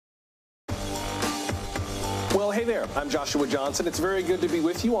Well, hey there, I'm Joshua Johnson. It's very good to be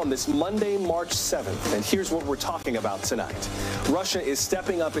with you on this Monday, March 7th. And here's what we're talking about tonight. Russia is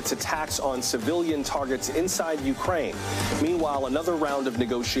stepping up its attacks on civilian targets inside Ukraine. Meanwhile, another round of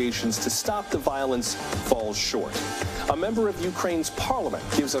negotiations to stop the violence falls short. A member of Ukraine's parliament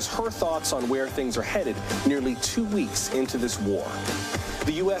gives us her thoughts on where things are headed nearly 2 weeks into this war.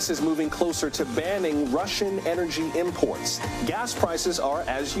 The U.S. is moving closer to banning Russian energy imports. Gas prices are,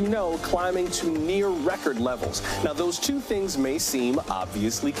 as you know, climbing to near record levels. Now, those two things may seem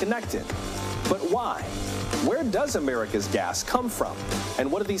obviously connected. But why? Where does America's gas come from?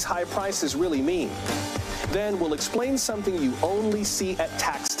 And what do these high prices really mean? Then we'll explain something you only see at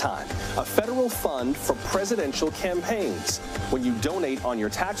tax time, a federal fund for presidential campaigns. When you donate on your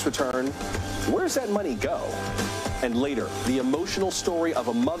tax return, where's that money go? And later, the emotional story of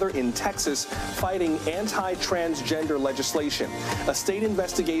a mother in Texas fighting anti-transgender legislation. A state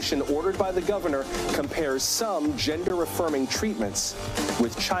investigation ordered by the governor compares some gender-affirming treatments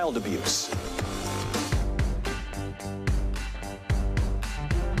with child abuse.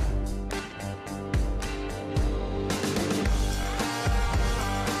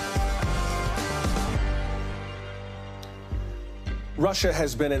 Russia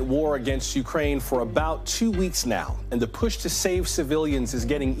has been at war against Ukraine for about 2 weeks now, and the push to save civilians is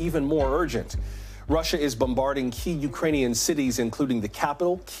getting even more urgent. Russia is bombarding key Ukrainian cities, including the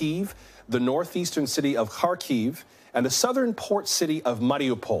capital, Kyiv, the northeastern city of Kharkiv, and the southern port city of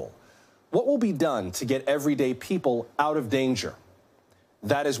Mariupol. What will be done to get everyday people out of danger?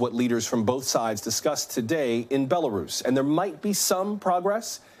 That is what leaders from both sides discussed today in Belarus, and there might be some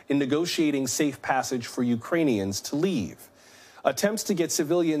progress in negotiating safe passage for Ukrainians to leave. Attempts to get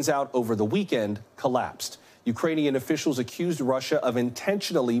civilians out over the weekend collapsed. Ukrainian officials accused Russia of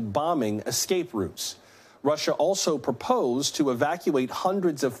intentionally bombing escape routes. Russia also proposed to evacuate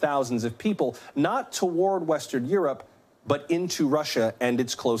hundreds of thousands of people, not toward Western Europe, but into Russia and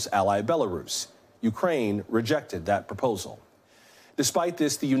its close ally Belarus. Ukraine rejected that proposal. Despite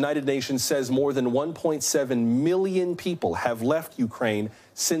this, the United Nations says more than 1.7 million people have left Ukraine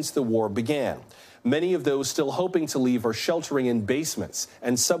since the war began. Many of those still hoping to leave are sheltering in basements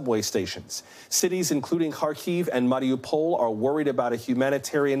and subway stations. Cities including Kharkiv and Mariupol are worried about a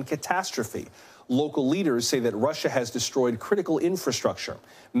humanitarian catastrophe. Local leaders say that Russia has destroyed critical infrastructure.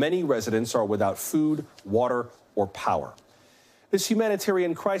 Many residents are without food, water, or power. This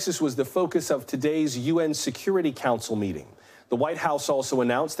humanitarian crisis was the focus of today's UN Security Council meeting. The White House also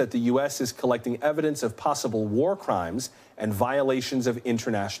announced that the U.S. is collecting evidence of possible war crimes and violations of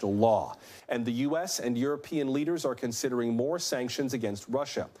international law. And the U.S. and European leaders are considering more sanctions against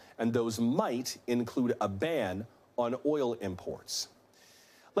Russia, and those might include a ban on oil imports.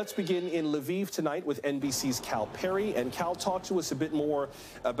 Let's begin in Lviv tonight with NBC's Cal Perry. And Cal, talk to us a bit more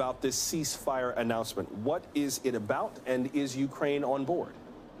about this ceasefire announcement. What is it about, and is Ukraine on board?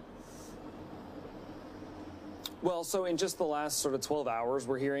 Well, so in just the last sort of 12 hours,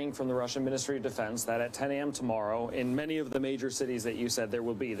 we're hearing from the Russian Ministry of Defense that at 10 a.m. tomorrow, in many of the major cities that you said, there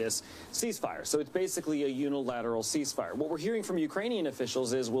will be this ceasefire. So it's basically a unilateral ceasefire. What we're hearing from Ukrainian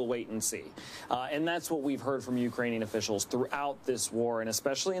officials is we'll wait and see. And that's what we've heard from Ukrainian officials throughout this war, and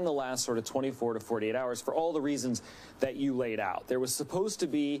especially in the last sort of 24 to 48 hours, for all the reasons that you laid out. There was supposed to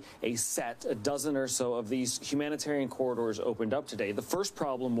be a dozen or so of these humanitarian corridors opened up today. The first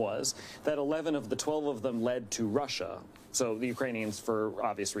problem was that 11 of the 12 of them led to Russia. So the Ukrainians, for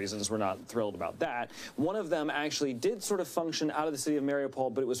obvious reasons, were not thrilled about that. One of them actually did sort of function out of the city of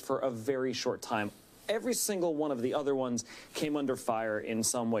Mariupol, but it was for a very short time. Every single one of the other ones came under fire in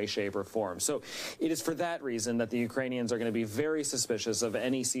some way, shape, or form. So it is for that reason that the Ukrainians are going to be very suspicious of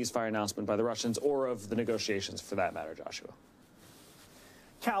any ceasefire announcement by the Russians, or of the negotiations for that matter, Joshua.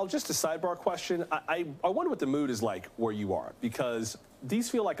 Cal, just a sidebar question. I wonder what the mood is like where you are, because these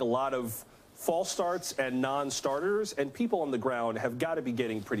feel like a lot of false starts and non-starters, and people on the ground have got to be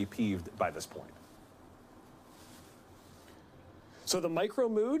getting pretty peeved by this point. So the micro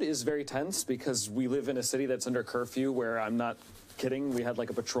mood is very tense because we live in a city that's under curfew, where I'm not kidding, we had like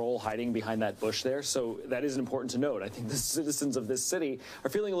a patrol hiding behind that bush there. So that is important to note. I think the citizens of this city are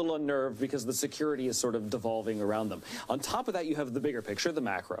feeling a little unnerved because the security is sort of devolving around them. On top of that, you have the bigger picture, the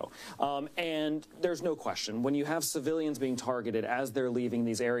macro. And there's no question, when you have civilians being targeted as they're leaving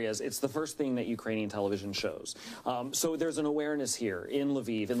these areas, it's the first thing that Ukrainian television shows. So there's an awareness here in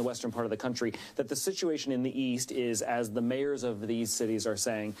Lviv, in the western part of the country, that the situation in the east is, as the mayors of these cities are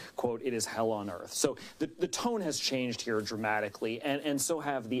saying, quote, it is hell on earth. So the tone has changed here dramatically. dramatically, and so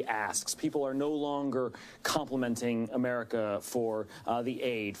have the asks. People are no longer complimenting America for the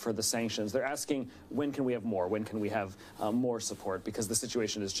aid, for the sanctions. They're asking, when can we have more? When can we have more support? Because the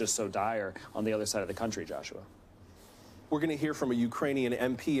situation is just so dire on the other side of the country, Joshua. We're going to hear from a Ukrainian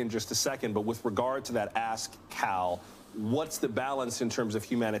MP in just a second, but with regard to that ask, Cal, what's the balance in terms of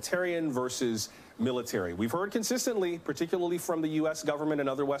humanitarian versus military? We've heard consistently, particularly from the U.S. government and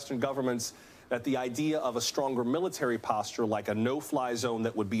other Western governments, that the idea of a stronger military posture, like a no-fly zone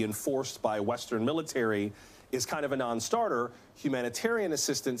that would be enforced by Western military, is kind of a non-starter. Humanitarian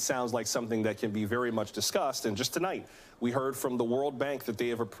assistance sounds like something that can be very much discussed. And just tonight, we heard from the World Bank that they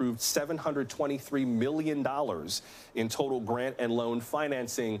have approved $723 million in total grant and loan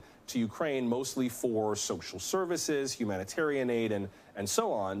financing to Ukraine, mostly for social services, humanitarian aid, and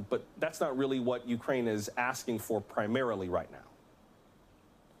so on. But that's not really what Ukraine is asking for primarily right now.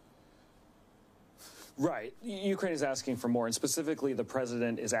 Right. Ukraine is asking for more, and specifically the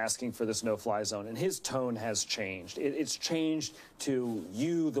president is asking for this no-fly zone, and his tone has changed. It's changed to,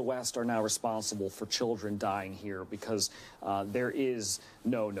 you, the West, are now responsible for children dying here because there is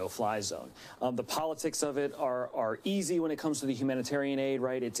no-fly zone. The politics of it are easy when it comes to the humanitarian aid,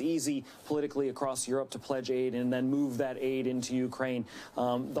 right? It's easy politically across Europe to pledge aid and then move that aid into Ukraine.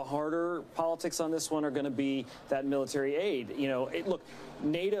 The harder politics on this one are going to be that military aid. You know, look,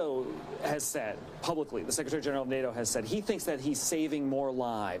 NATO has said publicly, the Secretary General of NATO has said he thinks that he's saving more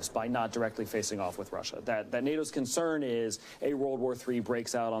lives by not directly facing off with Russia, that NATO's concern is a World War III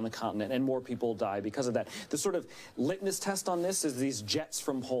breaks out on the continent and more people die because of that. The sort of litmus test on this is these jets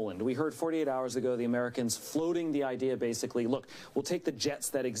from Poland. We heard 48 hours ago the Americans floating the idea basically, look, we'll take the jets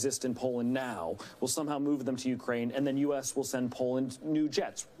that exist in Poland now, we'll somehow move them to Ukraine, and then U.S. will send Poland new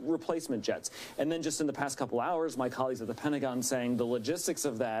jets, replacement jets. And then just in the past couple hours, my colleagues at the Pentagon saying the logistics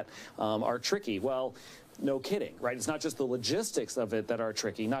of that are tricky. Well, no kidding, right? It's not just the logistics of it that are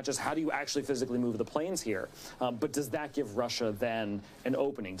tricky, not just how do you actually physically move the planes here, but does that give Russia then an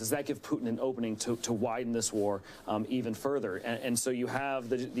opening? Does that give Putin an opening to widen this war even further? And so you have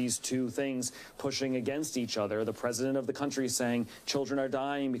these two things pushing against each other. The president of the country saying children are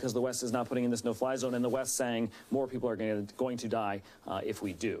dying because the West is not putting in this no-fly zone, and the West saying more people are going to die if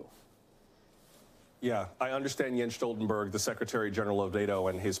we do. Yeah, I understand Jens Stoltenberg, the Secretary General of NATO,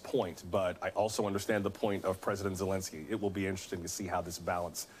 and his point, but I also understand the point of President Zelensky. It will be interesting to see how this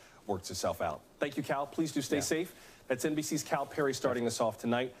balance works itself out. Thank you, Cal. Please do stay safe. That's NBC's Cal Perry starting us off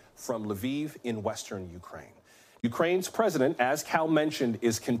tonight from Lviv in western Ukraine. Ukraine's president, as Cal mentioned,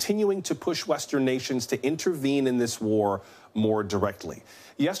 is continuing to push Western nations to intervene in this war more directly.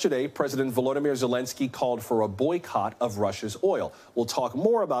 Yesterday, President Volodymyr Zelensky called for a boycott of Russia's oil. We'll talk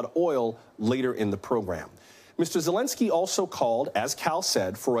more about oil later in the program. Mr. Zelensky also called, as Cal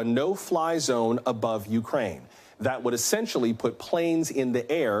said, for a no-fly zone above Ukraine. That would essentially put planes in the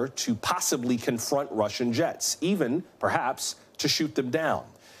air to possibly confront Russian jets, even, perhaps, to shoot them down.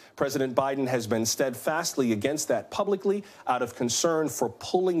 President Biden has been steadfastly against that publicly out of concern for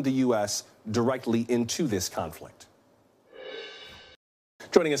pulling the U.S. directly into this conflict.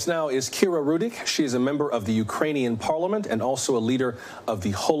 Joining us now is Kira Rudik. She is a member of the Ukrainian parliament and also a leader of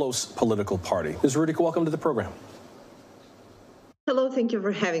the Holos political party. Ms. Rudik, welcome to the program. Hello, thank you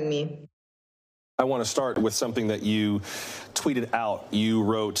for having me. I want to start with something that you tweeted out. You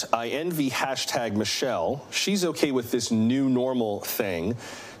wrote, I envy #Michelle. She's okay with this new normal thing.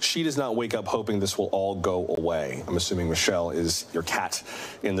 She does not wake up hoping this will all go away. I'm assuming Michelle is your cat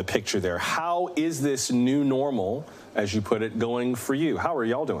in the picture there. How is this new normal, as you put it, going for you? How are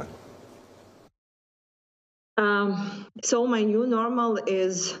y'all doing? So my new normal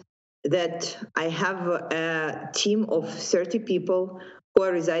is that I have a team of 30 people who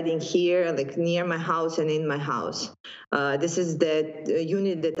are residing here, like near my house and in my house. This is the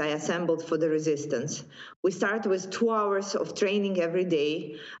unit that I assembled for the resistance. We start with 2 hours of training every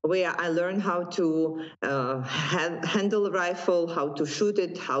day, where I learn how to handle a rifle, how to shoot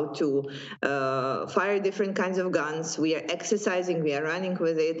it, how to fire different kinds of guns. We are exercising, we are running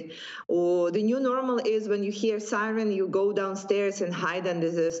with it. The new normal is when you hear siren, you go downstairs and hide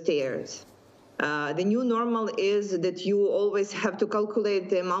under the stairs. The new normal is that you always have to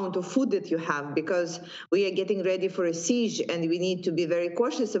calculate the amount of food that you have, because we are getting ready for a siege and we need to be very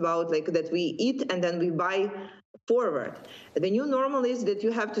cautious about that we eat and then we buy forward. The new normal is that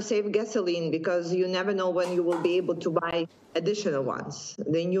you have to save gasoline because you never know when you will be able to buy additional ones.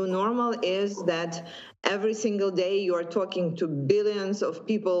 The new normal is that every single day you are talking to billions of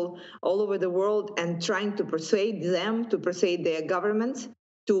people all over the world and trying to persuade them, to persuade their governments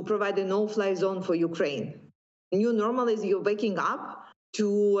to provide a no-fly zone for Ukraine. New normal is you're waking up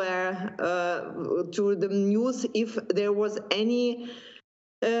the news if there was any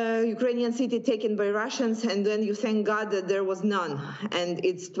Ukrainian city taken by Russians, and then you thank God that there was none. And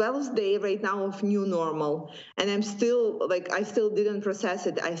it's 12th day right now of new normal, and I'm still I still didn't process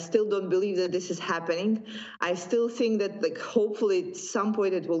it. I still don't believe that this is happening. I still think that hopefully at some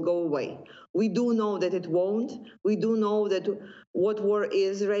point it will go away. We do know that it won't. We do know that what war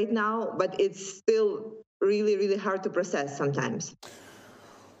is right now, but it's still really, really hard to process sometimes.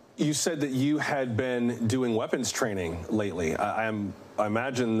 You said that you had been doing weapons training lately. I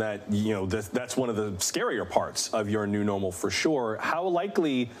imagine that, that's one of the scarier parts of your new normal for sure. How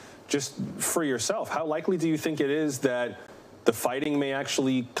likely, just for yourself, how likely do you think it is that the fighting may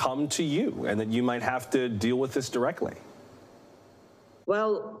actually come to you and that you might have to deal with this directly?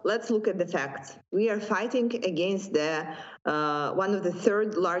 Well, let's look at the facts. We are fighting against one of the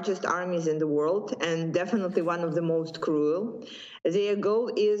third largest armies in the world, and definitely one of the most cruel. Their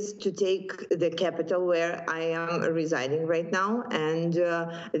goal is to take the capital where I am residing right now, and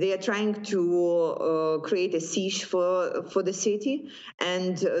they are trying to create a siege for the city,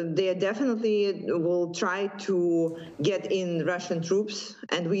 and they definitely will try to get in Russian troops,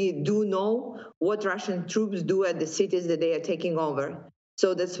 and we do know what Russian troops do at the cities that they are taking over.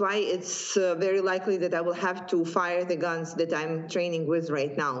 So that's why it's very likely that I will have to fire the guns that I'm training with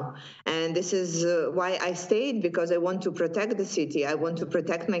right now. And this is why I stayed, because I want to protect the city. I want to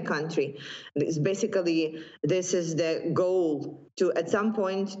protect my country. Basically, this is the goal, to at some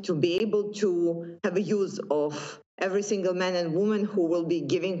point to be able to have a use of every single man and woman who will be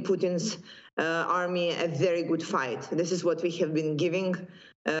giving Putin's army a very good fight. This is what we have been giving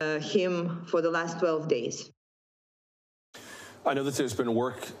him for the last 12 days. I know that there's been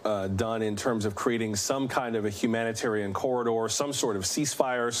work done in terms of creating some kind of a humanitarian corridor, some sort of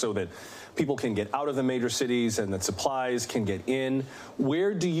ceasefire so that people can get out of the major cities and that supplies can get in.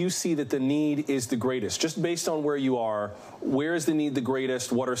 Where do you see that the need is the greatest? Just based on where you are, where is the need the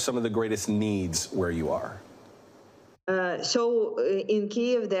greatest? What are some of the greatest needs where you are? So in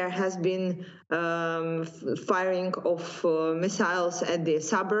Kiev, there has been firing of missiles at the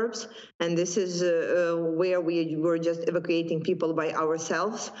suburbs, and this is where we were just evacuating people by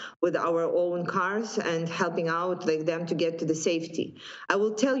ourselves with our own cars and helping out them to get to the safety. I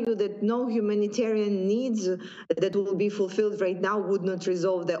will tell you that no humanitarian needs that will be fulfilled right now would not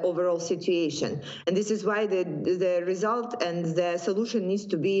resolve the overall situation, and this is why the result and the solution needs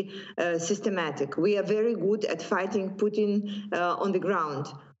to be systematic. We are very good at fighting Putin on the ground.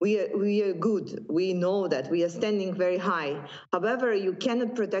 We are good. We know that. We are standing very high. However, you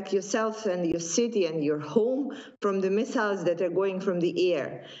cannot protect yourself and your city and your home from the missiles that are going from the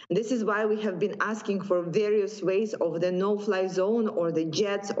air. And this is why we have been asking for various ways of the no-fly zone or the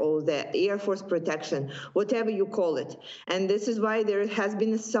jets or the Air Force protection, whatever you call it. And this is why there has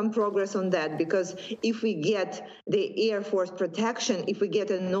been some progress on that, because if we get the Air Force protection, if we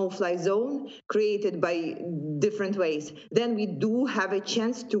get a no-fly zone created by different ways, then we do have a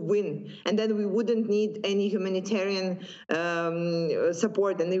chance to win, and then we wouldn't need any humanitarian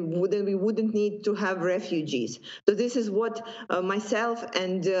support, and we wouldn't need to have refugees. So this is what myself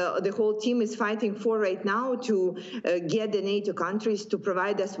and the whole team is fighting for right now, to get the NATO countries to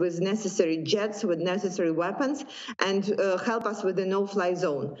provide us with necessary jets, with necessary weapons, and help us with the no-fly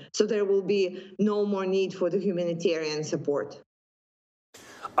zone. So there will be no more need for the humanitarian support.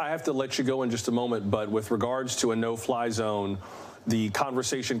 I have to let you go in just a moment, but with regards to a no-fly zone, the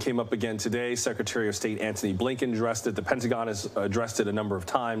conversation came up again today. Secretary of State Antony Blinken addressed it. The Pentagon has addressed it a number of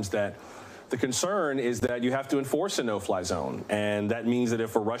times, that the concern is that you have to enforce a no-fly zone. And that means that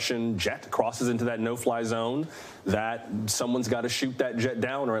if a Russian jet crosses into that no-fly zone, that someone's got to shoot that jet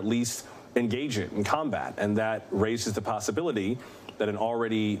down or at least engage it in combat. And that raises the possibility that an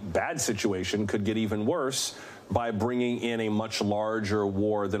already bad situation could get even worse by bringing in a much larger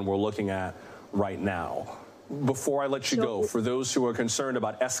war than we're looking at right now. Before I let you go, for those who are concerned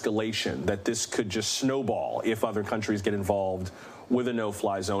about escalation, that this could just snowball if other countries get involved with a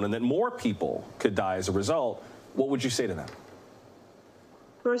no-fly zone and that more people could die as a result, what would you say to them?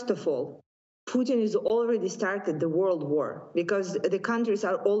 First of all, Putin has already started the world war because the countries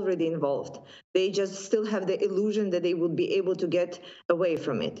are already involved. They just still have the illusion that they would be able to get away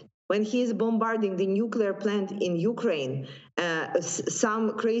from it. When he is bombarding the nuclear plant in Ukraine,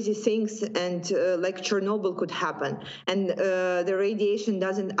 some crazy things and like Chernobyl could happen. And the radiation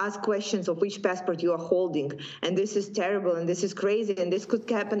doesn't ask questions of which passport you are holding. And this is terrible and this is crazy. And this could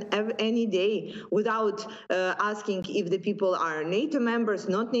happen any day without asking if the people are NATO members,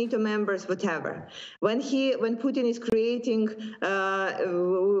 not NATO members, whatever. When Putin is creating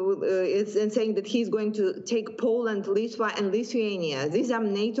and saying that he's going to take Poland, Lithuania, and Lithuania. These are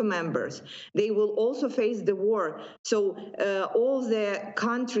NATO members. They will also face the war. So all the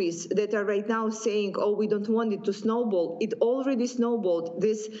countries that are right now saying, oh, we don't want it to snowball, it already snowballed.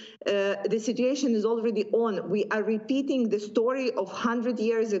 The situation is already on. We are repeating the story of 100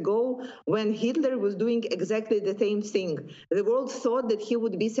 years ago when Hitler was doing exactly the same thing. The world thought that he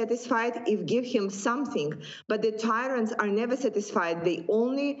would be satisfied if give him something, but the tyrants are never satisfied. They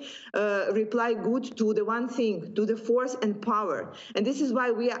only reply good to the one thing, to the force and power. And this is why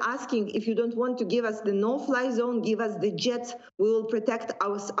we are asking, if you don't want to give us the no-fly zone, give us the jets. We will protect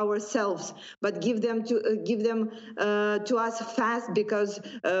ourselves, but give them to us fast, because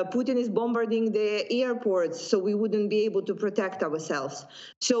Putin is bombarding the airports, so we wouldn't be able to protect ourselves.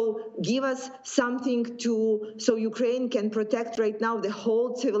 So give us something so Ukraine can protect right now the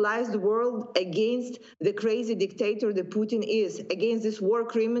whole civilized world against the crazy dictator that Putin is, against this war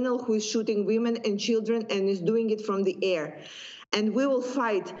criminal who is shooting women and children and is doing it from the air. And we will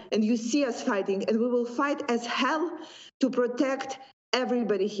fight, and you see us fighting, and we will fight as hell to protect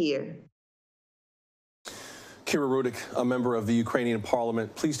everybody here. Kira Rudik, a member of the Ukrainian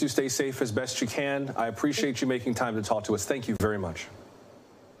parliament. Please do stay safe as best you can. I appreciate you making time to talk to us. Thank you very much.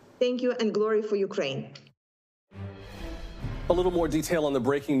 Thank you, and glory for Ukraine. A little more detail on the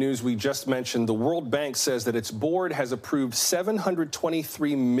breaking news we just mentioned. The World Bank says that its board has approved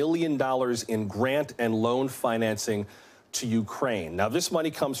 $723 million in grant and loan financing to Ukraine. Now, this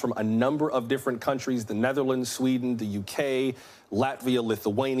money comes from a number of different countries: the Netherlands, Sweden, the UK, Latvia,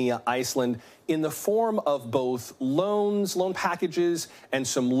 Lithuania, Iceland, in the form of both loans, loan packages, and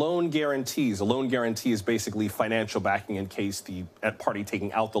some loan guarantees. A loan guarantee is basically financial backing in case the party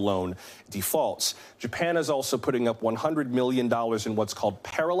taking out the loan defaults. Japan is also putting up $100 million in what's called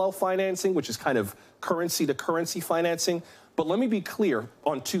parallel financing, which is kind of currency-to-currency financing. But let me be clear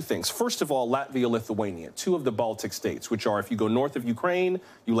on two things. First of all, Latvia, Lithuania, two of the Baltic states, which are, if you go north of Ukraine,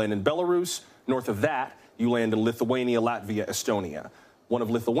 you land in Belarus. North of that, you land in Lithuania, Latvia, Estonia. One of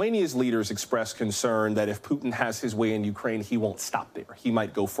Lithuania's leaders expressed concern that if Putin has his way in Ukraine, he won't stop there. He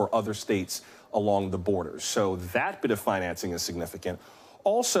might go for other states along the borders. So that bit of financing is significant.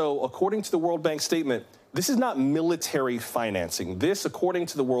 Also, according to the World Bank statement, this is not military financing. This, according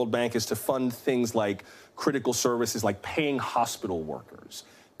to the World Bank, is to fund things like critical services like paying hospital workers,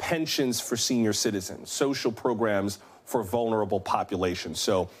 pensions for senior citizens, social programs for vulnerable populations.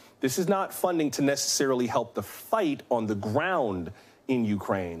 So this is not funding to necessarily help the fight on the ground in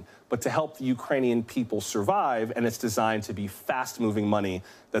Ukraine, but to help the Ukrainian people survive, and it's designed to be fast-moving money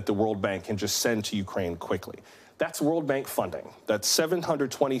that the World Bank can just send to Ukraine quickly. That's World Bank funding. That's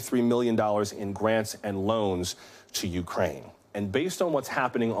 $723 million in grants and loans to Ukraine. And based on what's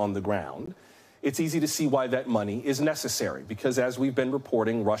happening on the ground, it's easy to see why that money is necessary, because as we've been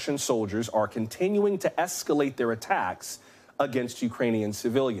reporting, Russian soldiers are continuing to escalate their attacks against Ukrainian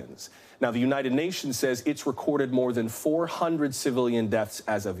civilians. Now, the United Nations says it's recorded more than 400 civilian deaths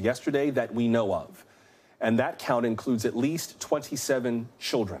as of yesterday that we know of. And that count includes at least 27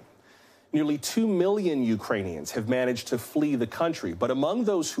 children. Nearly 2 million Ukrainians have managed to flee the country, but among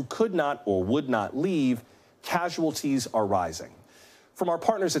those who could not or would not leave, casualties are rising. From our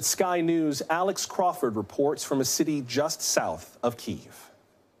partners at Sky News, Alex Crawford reports from a city just south of Kyiv.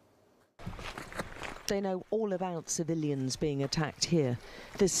 They know all about civilians being attacked here.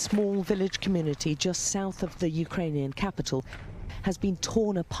 This small village community just south of the Ukrainian capital has been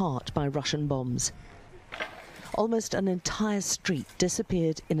torn apart by Russian bombs. Almost an entire street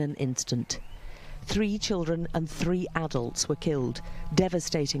disappeared in an instant. 3 children and 3 adults were killed,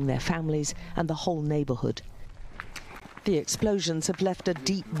 devastating their families and the whole neighborhood. The explosions have left a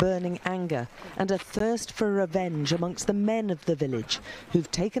deep burning anger and a thirst for revenge amongst the men of the village who've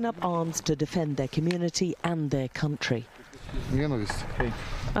taken up arms to defend their community and their country.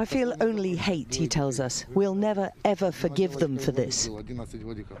 I feel only hate, he tells us. We'll never ever forgive them for this.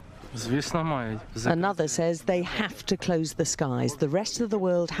 Another says they have to close the skies. The rest of the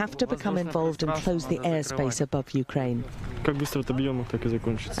world have to become involved and close the airspace above Ukraine.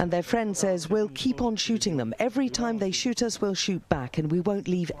 And their friend says, we'll keep on shooting them. Every time they shoot us, we'll shoot back, and we won't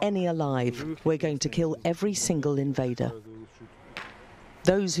leave any alive. We're going to kill every single invader.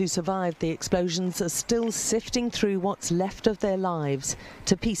 Those who survived the explosions are still sifting through what's left of their lives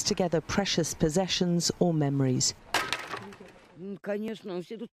to piece together precious possessions or memories.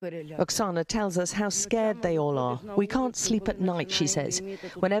 Oksana tells us how scared they all are. We can't sleep at night, she says.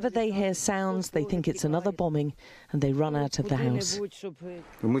 Whenever they hear sounds, they think it's another bombing and they run out of the house.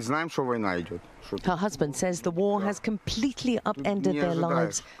 Her husband says the war has completely upended their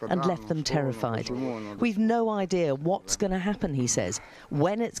lives and left them terrified. We've no idea what's going to happen, he says,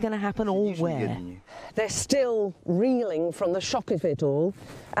 when it's going to happen or where. They're still reeling from the shock of it all,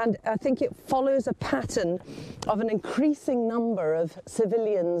 and I think it follows a pattern of an increasing number of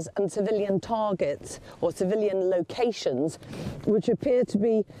civilians and civilian targets or civilian locations which appear to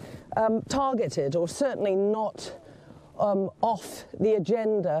be targeted or certainly not off the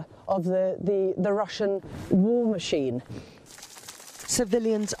agenda of the Russian war machine.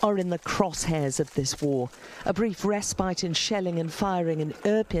 Civilians are in the crosshairs of this war. A brief respite in shelling and firing in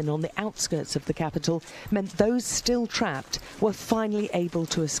Irpin on the outskirts of the capital meant those still trapped were finally able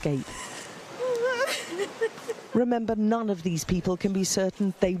to escape. Remember, none of these people can be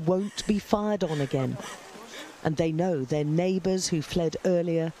certain they won't be fired on again. And they know their neighbours who fled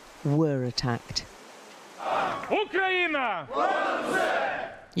earlier were attacked.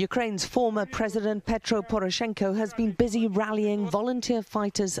 Ukraine's former President Petro Poroshenko has been busy rallying volunteer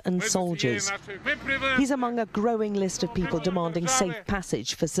fighters and soldiers. He's among a growing list of people demanding safe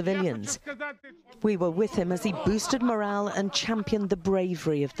passage for civilians. We were with him as he boosted morale and championed the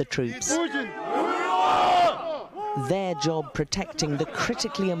bravery of the troops. Their job protecting the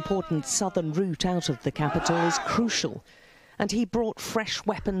critically important southern route out of the capital is crucial, and he brought fresh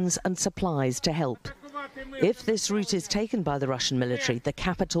weapons and supplies to help. If this route is taken by the Russian military, the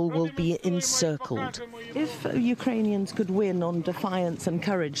capital will be encircled. If Ukrainians could win on defiance and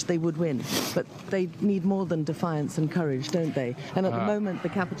courage, they would win. But they need more than defiance and courage, don't they? And at the moment, the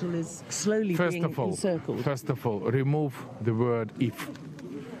capital is slowly being encircled. First of all, remove the word if.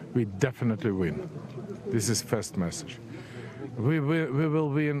 We definitely win. This is first message. We will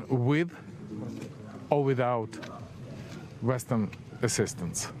win with or without Western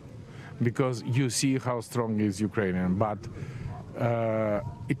assistance, because you see how strong is Ukrainian, but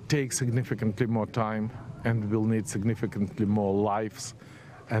it takes significantly more time and will need significantly more lives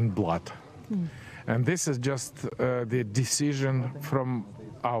and blood. And this is just the decision from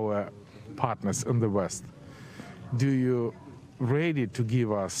our partners in the West. Do you ready to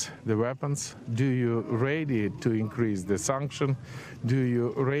give us the weapons? Do you ready to increase the sanction? Do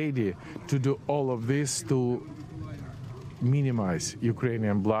you ready to do all of this to minimize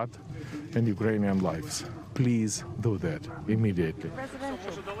Ukrainian blood and Ukrainian lives? Please do that immediately.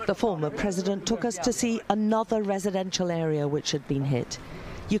 The former president took us to see another residential area which had been hit.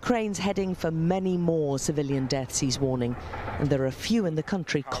 Ukraine's heading for many more civilian deaths, he's warning, and there are few in the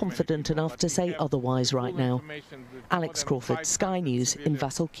country confident enough to say otherwise right now. Alex Crawford, Sky News in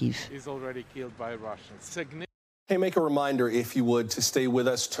Vasilkiv. Hey, make a reminder, if you would, to stay with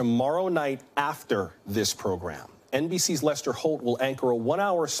us tomorrow night after this program. NBC's Lester Holt will anchor a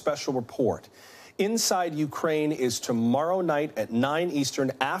one-hour special report. Inside Ukraine is tomorrow night at 9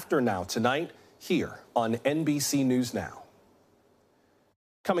 Eastern, after Now Tonight, here on NBC News Now.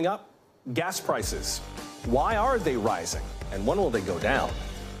 Coming up, gas prices. Why are they rising? And when will they go down?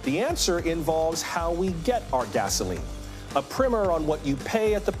 The answer involves how we get our gasoline. A primer on what you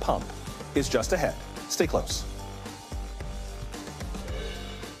pay at the pump is just ahead. Stay close.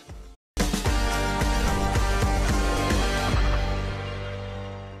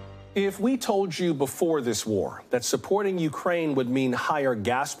 If we told you before this war that supporting Ukraine would mean higher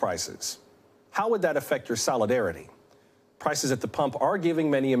gas prices, how would that affect your solidarity? Prices at the pump are giving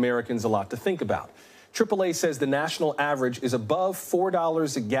many Americans a lot to think about. AAA says the national average is above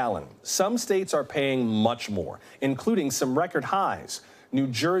 $4 a gallon. Some states are paying much more, including some record highs. New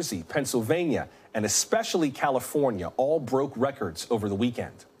Jersey, Pennsylvania, and especially California all broke records over the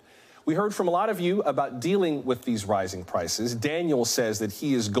weekend. We heard from a lot of you about dealing with these rising prices. Daniel says that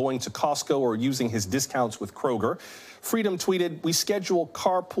he is going to Costco or using his discounts with Kroger. Freedom tweeted, "We schedule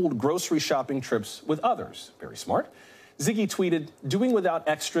carpooled grocery shopping trips with others." Very smart. Ziggy tweeted, "Doing without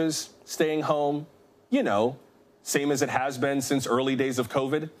extras, staying home, you know, same as it has been since early days of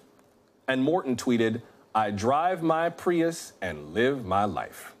COVID." And Morton tweeted, "I drive my Prius and live my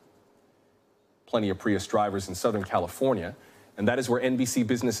life." Plenty of Prius drivers in Southern California. And that is where NBC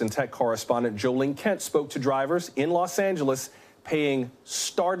Business and Tech correspondent Jolene Kent spoke to drivers in Los Angeles paying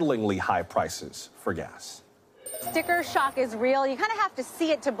startlingly high prices for gas. Sticker shock is real. You kind of have to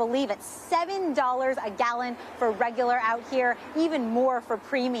see it to believe it. $7 a gallon for regular out here, even more for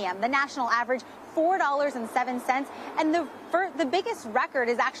premium. The national average, $4.07. And the for the biggest record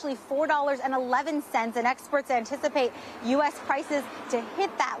is actually $4.11, and experts anticipate U.S. prices to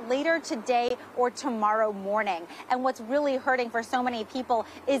hit that later today or tomorrow morning. And what's really hurting for so many people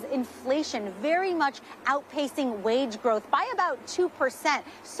is inflation very much outpacing wage growth by about 2%.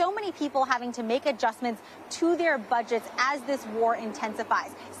 So many people having to make adjustments to their budgets as this war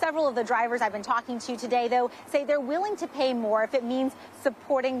intensifies. Several of the drivers I've been talking to today, though, say they're willing to pay more if it means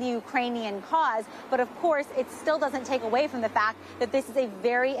supporting the Ukrainian cause. But of course, it still doesn't take away from the fact that this is a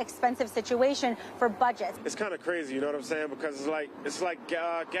very expensive situation for budgets. It's kind of crazy, you know what I'm saying? Because it's like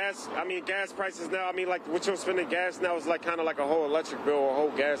gas. I mean, gas prices now. I mean, like what you're spending gas now is like kind of like a whole electric bill or a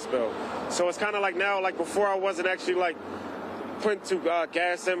whole gas bill. So it's kind of like now, like before, I wasn't actually like putting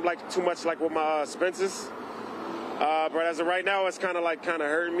gas in like too much like with my expenses. But as of right now, it's kind of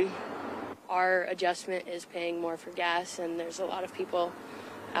hurting me. Our adjustment is paying more for gas, and there's a lot of people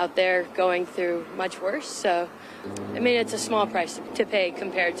out there going through much worse. So, I mean, it's a small price to pay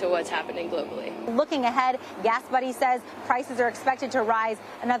compared to what's happening globally. Looking ahead, Gas Buddy says prices are expected to rise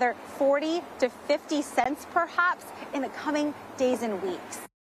another 40 to 50 cents perhaps in the coming days and weeks.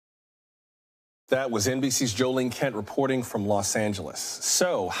 That was NBC's Jolene Kent reporting from Los Angeles.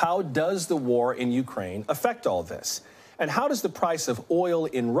 So how does the war in Ukraine affect all this? And how does the price of oil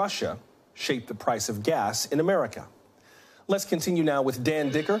in Russia shape the price of gas in America? Let's continue now with Dan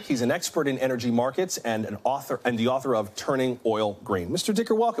Dicker. He's an expert in energy markets and the author of Turning Oil Green. Mr.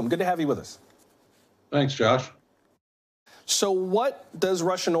 Dicker, welcome. Good to have you with us. Thanks, Josh. So what does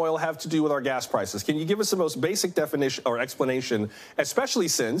Russian oil have to do with our gas prices? Can you give us the most basic definition or explanation, especially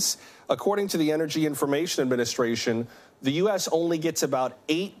since, according to the Energy Information Administration, the U.S. only gets about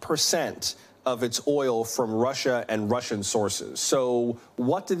 8% of its oil from Russia and Russian sources. So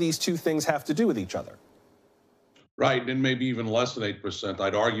what do these two things have to do with each other? Right, and maybe even less than 8%.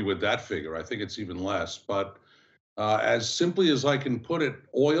 I'd argue with that figure. I think it's even less. But as simply as I can put it,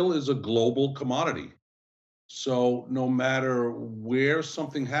 oil is a global commodity. So no matter where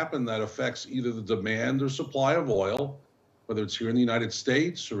something happened that affects either the demand or supply of oil, whether it's here in the United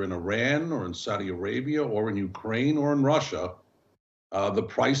States or in Iran or in Saudi Arabia or in Ukraine or in Russia, the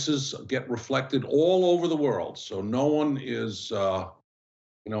prices get reflected all over the world. So no one is,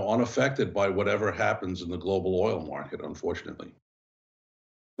 unaffected by whatever happens in the global oil market, unfortunately.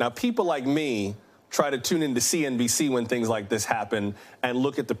 Now, people like me try to tune into CNBC when things like this happen and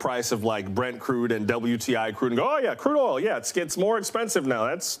look at the price of like Brent crude and WTI crude and go, oh yeah, crude oil, yeah, it's more expensive now.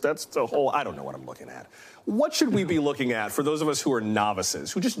 That's the whole, I don't know what I'm looking at. What should we be looking at for those of us who are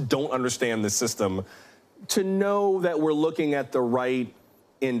novices, who just don't understand the system, to know that we're looking at the right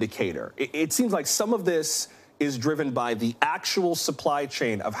indicator? It seems like some of this is driven by the actual supply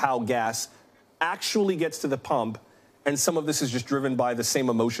chain of how gas actually gets to the pump, and some of this is just driven by the same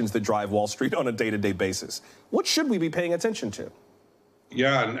emotions that drive Wall Street on a day-to-day basis. What should we be paying attention to?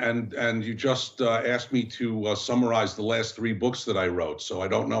 Yeah, and you just asked me to summarize the last 3 books that I wrote, so I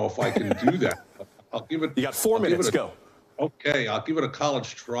don't know if I can do that. I'll give it. You got 4 minutes. Go. Okay, I'll give it a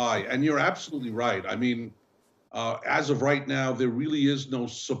college try. And you're absolutely right. I mean, as of right now, there really is no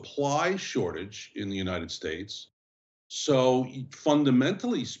supply shortage in the United States. So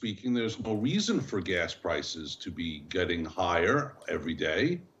fundamentally speaking, there's no reason for gas prices to be getting higher every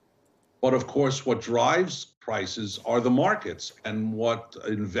day. But of course, what drives prices are the markets, and what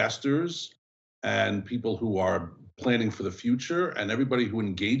investors and people who are planning for the future and everybody who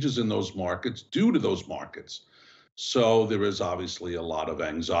engages in those markets do to those markets. So there is obviously a lot of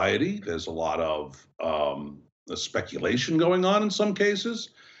anxiety. There's a lot of speculation going on in some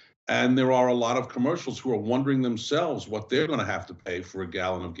cases. And there are a lot of commercials who are wondering themselves what they're going to have to pay for a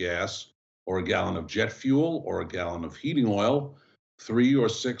gallon of gas or a gallon of jet fuel or a gallon of heating oil 3 or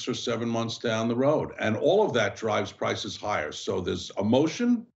 6 or 7 months down the road. And all of that drives prices higher. So there's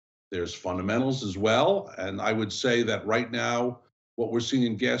emotion, there's fundamentals as well. And I would say that right now, what we're seeing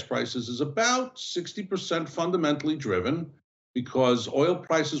in gas prices is about 60% fundamentally driven, because oil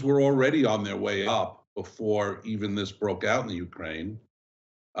prices were already on their way up before even this broke out in the Ukraine.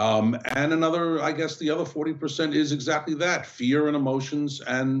 And another, I guess the other 40% is exactly that, fear and emotions,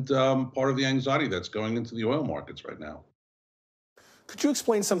 and part of the anxiety that's going into the oil markets right now. Could you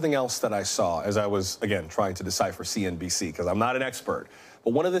explain something else that I saw as I was, again, trying to decipher CNBC, because I'm not an expert.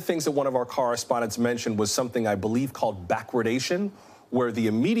 But one of the things that one of our correspondents mentioned was something I believe called backwardation, where the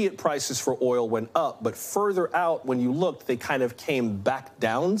immediate prices for oil went up, but further out, when you looked, they kind of came back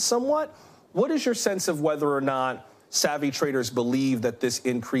down somewhat. What is your sense of whether or not savvy traders believe that this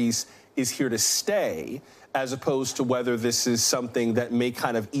increase is here to stay, as opposed to whether this is something that may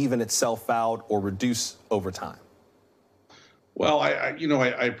kind of even itself out or reduce over time? Well,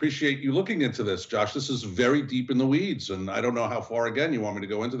 I appreciate you looking into this, Josh. This is very deep in the weeds, and I don't know how far, again, you want me to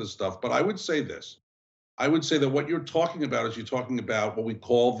go into this stuff, but I would say this. I would say that what you're talking about is you're talking about what we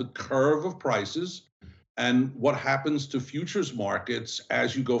call the curve of prices and what happens to futures markets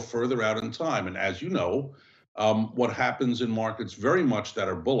as you go further out in time. And as you know, what happens in markets very much that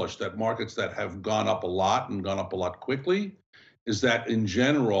are bullish, that markets that have gone up a lot and gone up a lot quickly, is that in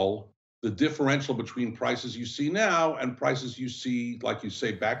general, the differential between prices you see now and prices you see, like you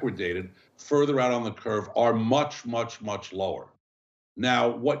say, backward dated, further out on the curve are much, much, much lower. Now,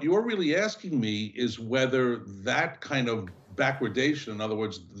 what you're really asking me is whether that kind of backwardation, in other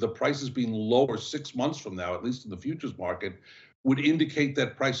words, the prices being lower 6 months from now, at least in the futures market, would indicate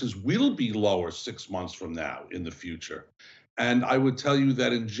that prices will be lower 6 months from now in the future. And I would tell you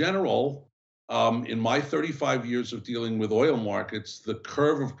that in general, in my 35 years of dealing with oil markets, the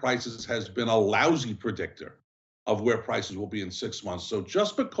curve of prices has been a lousy predictor of where prices will be in 6 months. So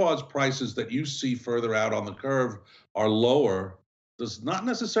just because prices that you see further out on the curve are lower does not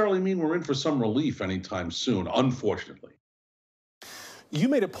necessarily mean we're in for some relief anytime soon, unfortunately. You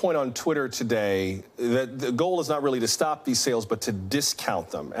made a point on Twitter today that the goal is not really to stop these sales, but to discount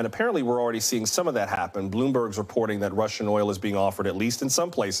them. And apparently we're already seeing some of that happen. Bloomberg's reporting that Russian oil is being offered, at least in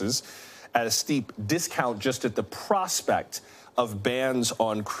some places, at a steep discount just at the prospect of bans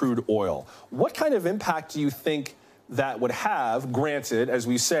on crude oil. What kind of impact do you think that would have? Granted, as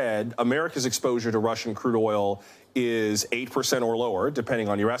we said, America's exposure to Russian crude oil is 8% or lower, depending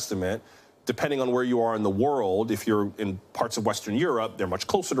on your estimate. Depending on where you are in the world, if you're in parts of Western Europe, they're much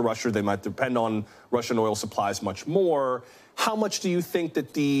closer to Russia. They might depend on Russian oil supplies much more. How much do you think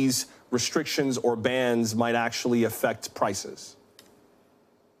that these restrictions or bans might actually affect prices?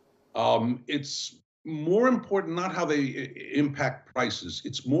 It's more important not how they impact prices.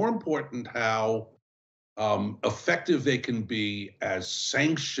 It's more important how effective they can be as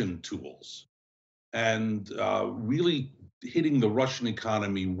sanction tools and really hitting the Russian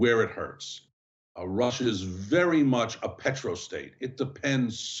economy where it hurts. Russia is very much a petrostate. It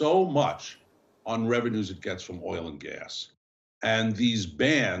depends so much on revenues it gets from oil and gas. And these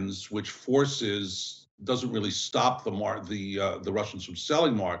bans, which doesn't really stop the Russians from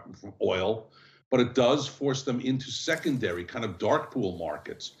selling oil, but it does force them into secondary kind of dark pool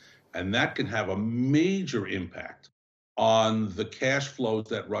markets. And that can have a major impact on the cash flows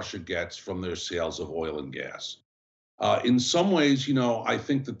that Russia gets from their sales of oil and gas. In some ways, I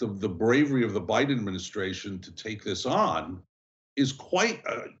think that the bravery of the Biden administration to take this on is quite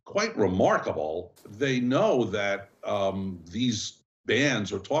remarkable. They know that these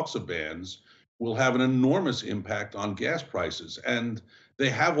bans or talks of bans will have an enormous impact on gas prices, and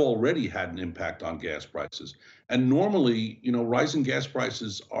they have already had an impact on gas prices. And normally, rising gas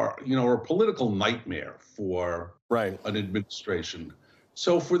prices are a political nightmare for an administration.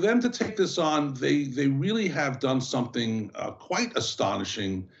 So for them to take this on, they really have done something quite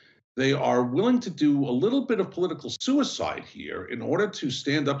astonishing. They are willing to do a little bit of political suicide here in order to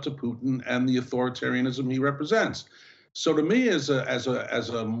stand up to Putin and the authoritarianism he represents. So to me, as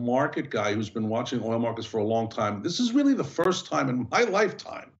a market guy who's been watching oil markets for a long time, this is really the first time in my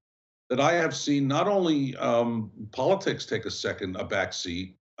lifetime that I have seen not only politics take a back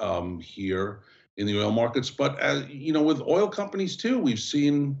seat here in the oil markets, but with oil companies too, we've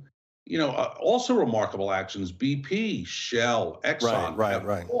seen also remarkable actions. BP, Shell,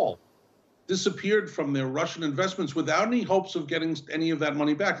 Exxon, all disappeared from their Russian investments without any hopes of getting any of that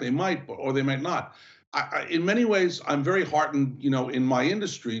money back. They might, or they might not. In many ways, I'm very heartened, in my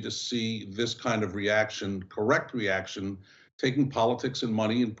industry to see this kind of reaction, correct reaction, taking politics and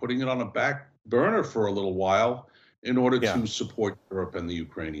money and putting it on a back burner for a little while in order to support Europe and the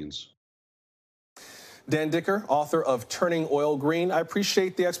Ukrainians. Dan Dicker, author of Turning Oil Green. I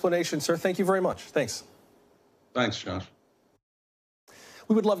appreciate the explanation, sir. Thank you very much. Thanks. Thanks, Josh.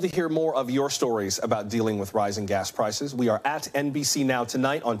 We would love to hear more of your stories about dealing with rising gas prices. We are at NBC Now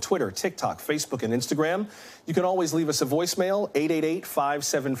Tonight on Twitter, TikTok, Facebook, and Instagram. You can always leave us a voicemail,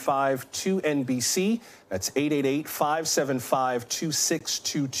 888-575-2NBC. That's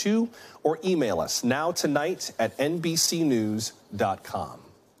 888-575-2622. Or email us nowtonight@nbcnews.com.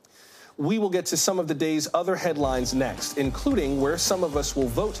 We will get to some of the day's other headlines next, including where some of us will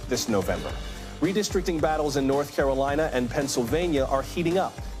vote this November. Redistricting battles in North Carolina and Pennsylvania are heating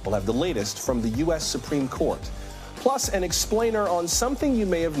up. We'll have the latest from the U.S. Supreme Court. Plus, an explainer on something you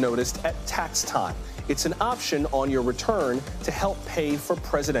may have noticed at tax time. It's an option on your return to help pay for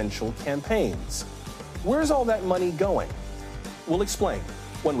presidential campaigns. Where's all that money going? We'll explain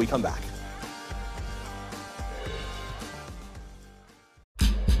when we come back.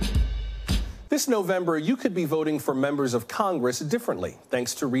 This This November, you could be voting for members of Congress differently,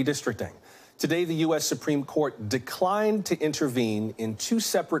 thanks to redistricting. Today, the U.S. Supreme Court declined to intervene in two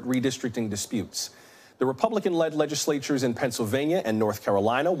separate redistricting disputes. The Republican-led legislatures in Pennsylvania and North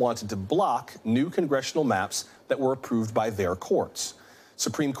Carolina wanted to block new congressional maps that were approved by their courts.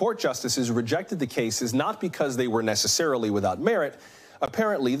 Supreme Court justices rejected the cases not because they were necessarily without merit.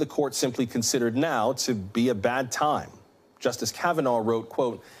 Apparently, the court simply considered now to be a bad time. Justice Kavanaugh wrote,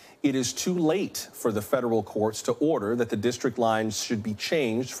 quote, "It is too late for the federal courts to order that the district lines should be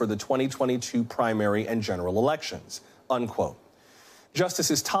changed for the 2022 primary and general elections," unquote.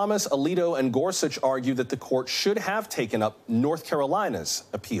 Justices Thomas, Alito, and Gorsuch argued that the court should have taken up North Carolina's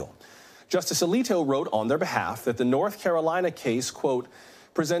appeal. Justice Alito wrote on their behalf that the North Carolina case, quote,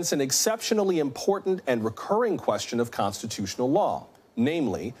 "presents an exceptionally important and recurring question of constitutional law,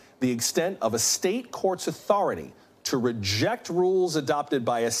 namely the extent of a state court's authority to reject rules adopted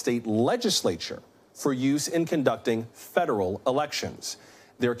by a state legislature for use in conducting federal elections.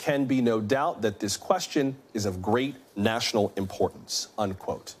 There can be no doubt that this question is of great national importance,"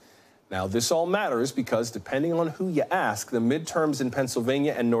 unquote. Now, this all matters because depending on who you ask, the midterms in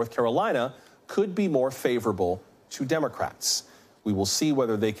Pennsylvania and North Carolina could be more favorable to Democrats. We will see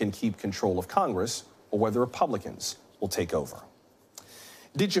whether they can keep control of Congress or whether Republicans will take over.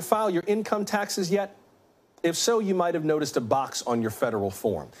 Did you file your income taxes yet? If so, you might have noticed a box on your federal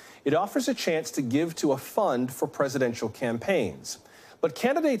form. It offers a chance to give to a fund for presidential campaigns. But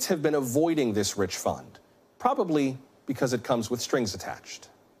candidates have been avoiding this rich fund, probably because it comes with strings attached.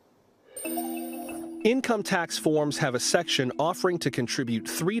 Income tax forms have a section offering to contribute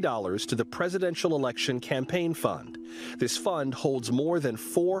 $3 to the Presidential Election Campaign Fund. This fund holds more than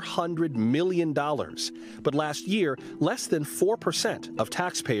 $400 million. But last year, less than 4% of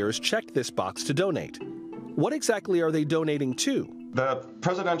taxpayers checked this box to donate. What exactly are they donating to? The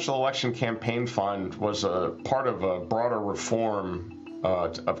Presidential Election Campaign Fund was a part of a broader reform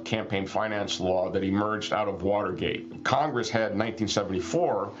of campaign finance law that emerged out of Watergate. Congress had in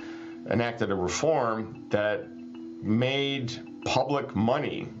 1974 enacted a reform that made public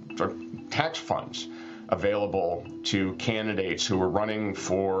money, or tax funds, available to candidates who were running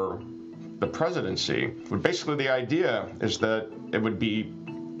for the presidency. But basically, the idea is that it would be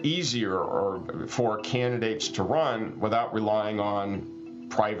easier for candidates to run without relying on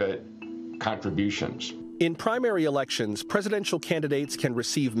private contributions. In primary elections, presidential candidates can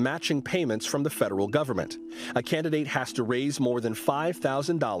receive matching payments from the federal government. A candidate has to raise more than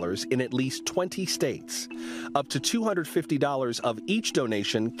 $5,000 in at least 20 states. Up to $250 of each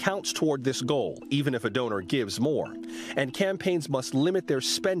donation counts toward this goal, even if a donor gives more. And campaigns must limit their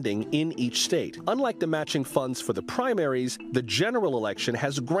spending in each state. Unlike the matching funds for the primaries, the general election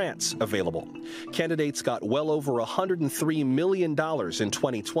has grants available. Candidates got well over $103 million in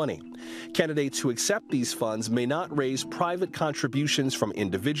 2020. Candidates who accept these funds may not raise private contributions from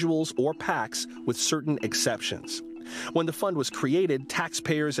individuals or PACs, with certain exceptions. When the fund was created,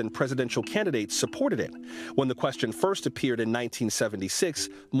 taxpayers and presidential candidates supported it. When the question first appeared in 1976,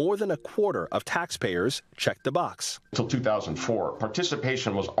 more than a quarter of taxpayers checked the box. Until 2004,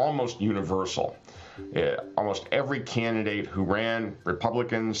 participation was almost universal. Almost every candidate who ran,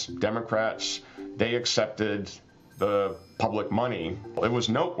 Republicans, Democrats, they accepted the public money. It was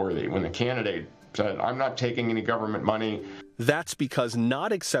noteworthy when the candidate said, "I'm not taking any government money." That's because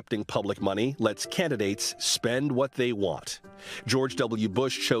not accepting public money lets candidates spend what they want. George W.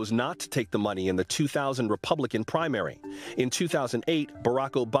 Bush chose not to take the money in the 2000 Republican primary. In 2008,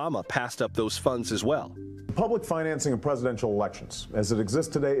 Barack Obama passed up those funds as well. Public financing of presidential elections, as it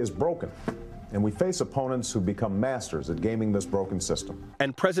exists today, is broken. And we face opponents who become masters at gaming this broken system.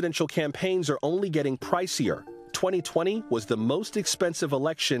 And presidential campaigns are only getting pricier. 2020 was the most expensive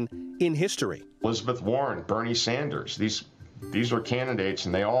election in history. Elizabeth Warren, Bernie Sanders, these were candidates,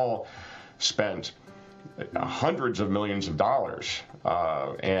 and they all spent hundreds of millions of dollars.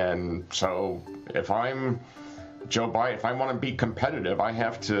 And so if I'm Joe Biden, if I want to be competitive, I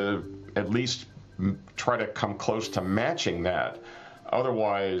have to at least try to come close to matching that.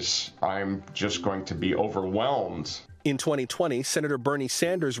 Otherwise, I'm just going to be overwhelmed. In 2020, Senator Bernie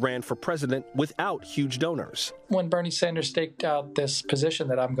Sanders ran for president without huge donors. When Bernie Sanders staked out this position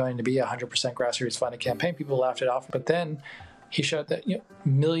that I'm going to be a 100% grassroots funded campaign, people laughed it off. But then he showed that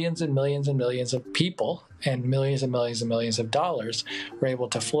millions and millions and millions of people and millions and millions and millions of dollars were able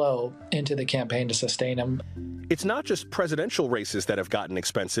to flow into the campaign to sustain him. It's not just presidential races that have gotten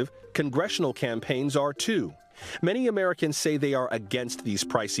expensive. Congressional campaigns are too. Many Americans say they are against these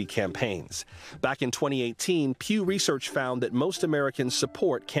pricey campaigns. Back in 2018, Pew Research found that most Americans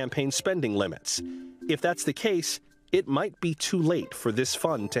support campaign spending limits. If that's the case, it might be too late for this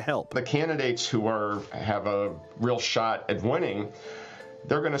fund to help. The candidates who have a real shot at winning,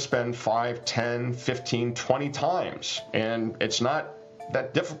 they're going to spend 5, 10, 15, 20 times. And it's not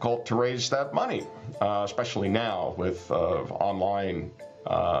that difficult to raise that money, especially now with online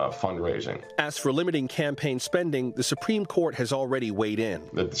fundraising. As for limiting campaign spending, the Supreme Court has already weighed in.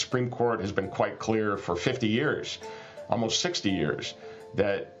 The Supreme Court has been quite clear for 50 years, almost 60 years,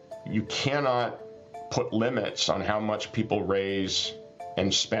 that you cannot put limits on how much people raise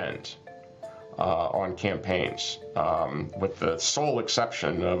and spend on campaigns, with the sole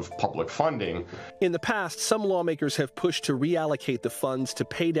exception of public funding. In the past, some lawmakers have pushed to reallocate the funds to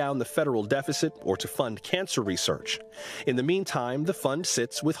pay down the federal deficit or to fund cancer research. In the meantime, the fund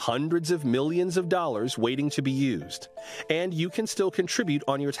sits with hundreds of millions of dollars waiting to be used. And you can still contribute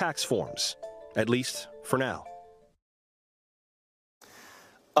on your tax forms, at least for now.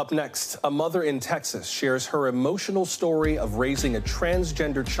 Up next, a mother in Texas shares her emotional story of raising a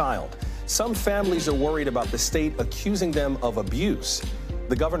transgender child. Some families are worried about the state accusing them of abuse.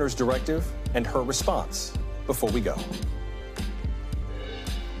 The governor's directive and her response before we go.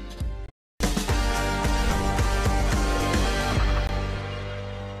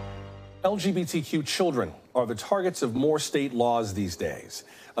 LGBTQ children are the targets of more state laws these days.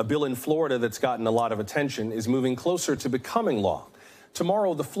 A bill in Florida that's gotten a lot of attention is moving closer to becoming law.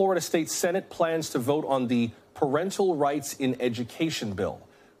 Tomorrow, the Florida State Senate plans to vote on the Parental Rights in Education bill.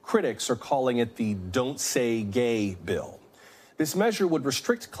 Critics are calling it the Don't Say Gay bill. This measure would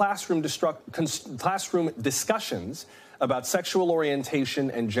restrict classroom discussions about sexual orientation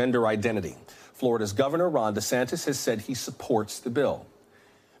and gender identity. Florida's Governor Ron DeSantis has said he supports the bill.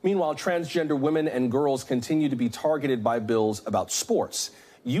 Meanwhile, transgender women and girls continue to be targeted by bills about sports.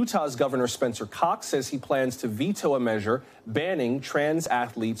 Utah's Governor Spencer Cox says he plans to veto a measure banning trans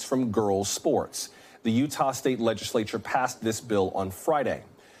athletes from girls' sports. The Utah State Legislature passed this bill on Friday.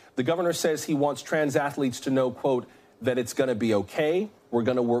 The governor says he wants trans athletes to know, quote, that it's going to be okay, we're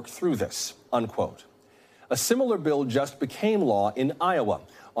going to work through this, unquote. A similar bill just became law in Iowa.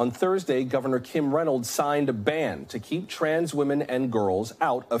 On Thursday, Governor Kim Reynolds signed a ban to keep trans women and girls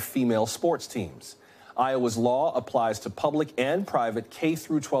out of female sports teams. Iowa's law applies to public and private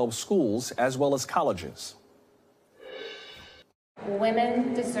K-12 schools as well as colleges.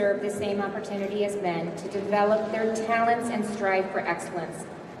 Women deserve the same opportunity as men to develop their talents and strive for excellence.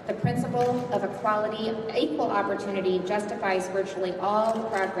 The principle of equality, equal opportunity justifies virtually all the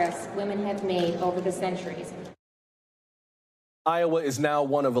progress women have made over the centuries. Iowa is now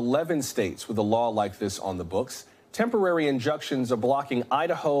one of 11 states with a law like this on the books. Temporary injunctions are blocking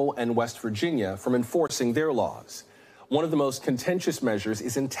Idaho and West Virginia from enforcing their laws. One of the most contentious measures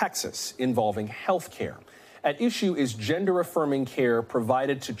is in Texas, involving health care. At issue is gender-affirming care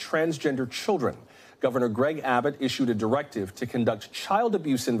provided to transgender children. Governor Greg Abbott issued a directive to conduct child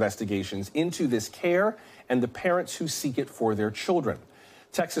abuse investigations into this care and the parents who seek it for their children.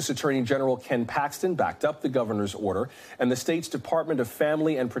 Texas Attorney General Ken Paxton backed up the governor's order, and the state's Department of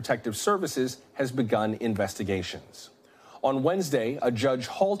Family and Protective Services has begun investigations. On Wednesday, a judge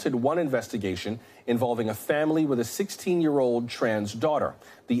halted one investigation involving a family with a 16-year-old trans daughter.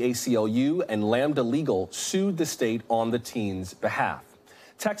 The ACLU and Lambda Legal sued the state on the teen's behalf.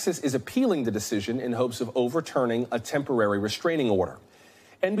 Texas is appealing the decision in hopes of overturning a temporary restraining order.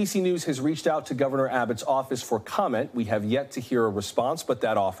 NBC News has reached out to Governor Abbott's office for comment. We have yet to hear a response, but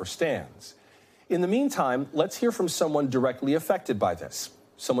that offer stands. In the meantime, let's hear from someone directly affected by this,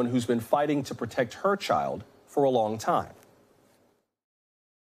 someone who's been fighting to protect her child for a long time.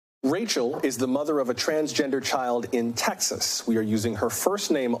 Rachel is the mother of a transgender child in Texas. We are using her first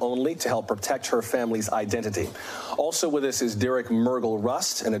name only to help protect her family's identity. Also with us is Derek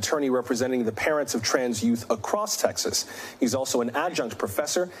Mergel-Rust, an attorney representing the parents of trans youth across Texas. He's also an adjunct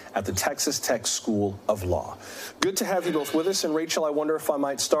professor at the Texas Tech School of Law. Good to have you both with us. And Rachel, I wonder if I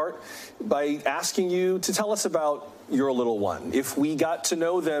might start by asking you to tell us about your little one. If we got to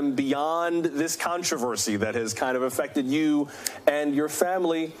know them beyond this controversy that has kind of affected you and your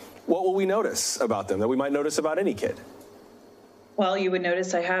family, what will we notice about them that we might notice about any kid? Well, you would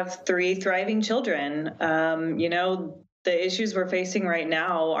notice I have 3 thriving children. The issues we're facing right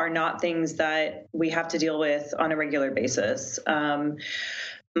now are not things that we have to deal with on a regular basis.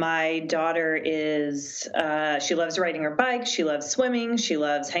 My daughter she loves riding her bike. She loves swimming. She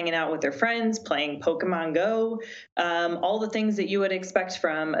loves hanging out with her friends, playing Pokemon Go, all the things that you would expect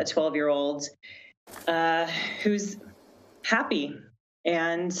from a 12-year-old who's happy.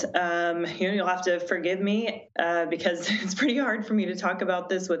 And, you'll have to forgive me because it's pretty hard for me to talk about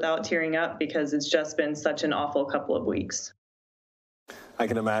this without tearing up because it's just been such an awful couple of weeks. I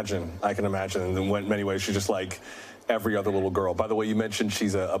can imagine. And in many ways, you're just like, every other little girl. By the way, you mentioned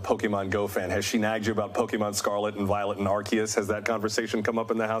she's a Pokemon Go fan. Has she nagged you about Pokemon Scarlet and Violet and Arceus? Has that conversation come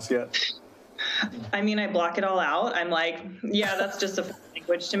up in the house yet? I mean, I block it all out. I'm like, yeah, that's just a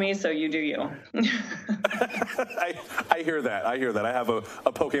language to me, so you do you. I hear that. I hear that. I have a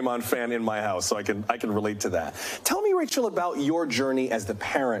Pokemon fan in my house, so I can relate to that. Tell me, Rachel, about your journey as the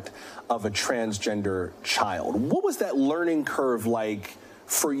parent of a transgender child. What was that learning curve like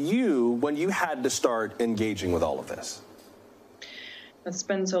for you when you had to start engaging with all of this? It's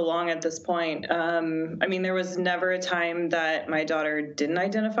been so long at this point. I mean, there was never a time that my daughter didn't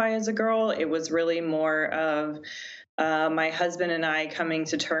identify as a girl. It was really more of my husband and I coming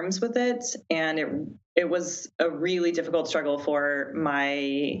to terms with it. And it was a really difficult struggle for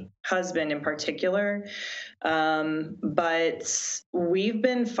my husband in particular. But we've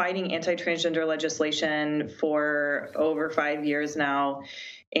been fighting anti-transgender legislation for over 5 years now.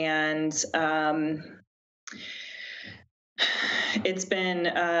 And it's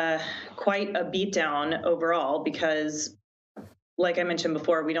been quite a beatdown overall because, like I mentioned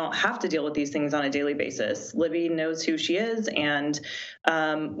before, we don't have to deal with these things on a daily basis. Libby knows who she is, and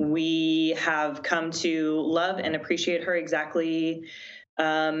we have come to love and appreciate her exactly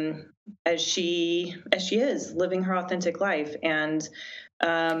as she is, living her authentic life. And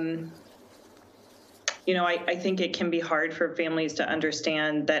you know, I think it can be hard for families to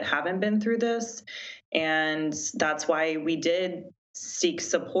understand that haven't been through this. And that's why we did seek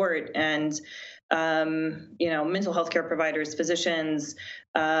support and, you know, mental health care providers, physicians.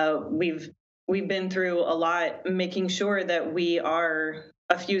 We've been through a lot, making sure that we are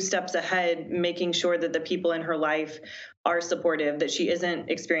a few steps ahead, making sure that the people in her life are supportive, that she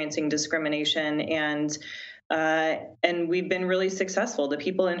isn't experiencing discrimination. And we've been really successful. The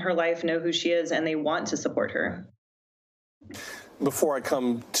people in her life know who she is and they want to support her. Before I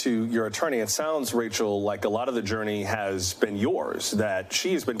come to your attorney, it sounds, Rachel, like a lot of the journey has been yours, that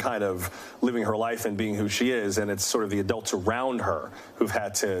she has been kind of living her life and being who she is, and it's sort of the adults around her who've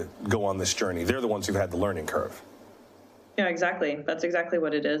had to go on this journey. They're the ones who've had the learning curve. Yeah, exactly. That's exactly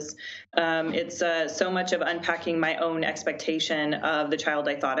what it is. It's so much of unpacking my own expectation of the child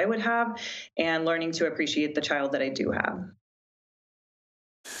I thought I would have and learning to appreciate the child that I do have.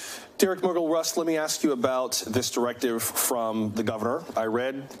 Derek Mergel-Rust, let me ask you about this directive from the governor. I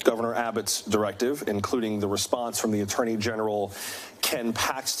read Governor Abbott's directive, including the response from the Attorney General Ken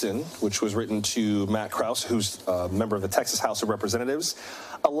Paxton, which was written to Matt Krause, who's a member of the Texas House of Representatives.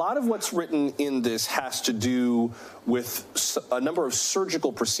 A lot of what's written in this has to do with a number of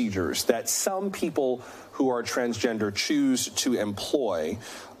surgical procedures that some people who are transgender choose to employ.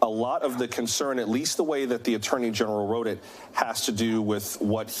 A lot of the concern, at least the way that the Attorney General wrote it, has to do with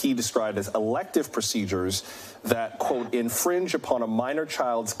what he described as elective procedures that, quote, infringe upon a minor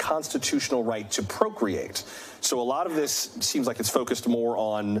child's constitutional right to procreate. So a lot of this seems like it's focused more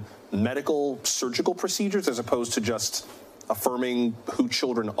on medical, surgical procedures as opposed to just affirming who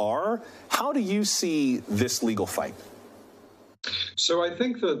children are. How do you see this legal fight? So I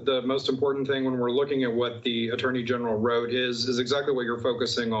think that the most important thing when we're looking at what the Attorney General wrote is exactly what you're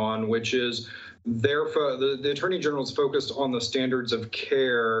focusing on, which is the Attorney General is focused on the standards of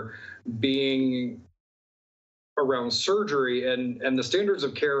care being around surgery, and the standards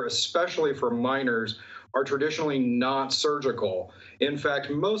of care, especially for minors, are traditionally not surgical. In fact,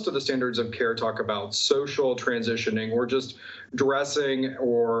 most of the standards of care talk about social transitioning or just dressing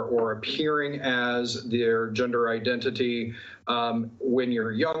or appearing as their gender identity. When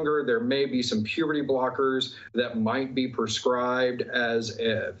you're younger, there may be some puberty blockers that might be prescribed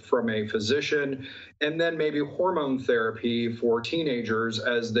from a physician, and then maybe hormone therapy for teenagers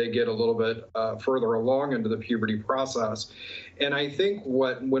as they get a little bit further along into the puberty process. And I think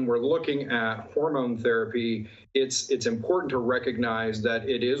when we're looking at hormone therapy, it's important to recognize that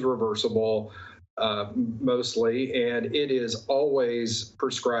it is reversible mostly, and it is always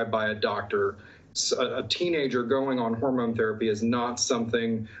prescribed by a doctor. A teenager going on hormone therapy is not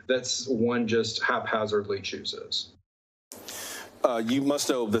something that's one just haphazardly chooses. You must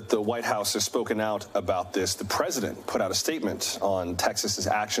know that the White House has spoken out about this. The president put out a statement on Texas's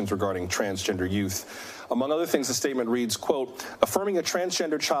actions regarding transgender youth. Among other things, the statement reads, quote, affirming a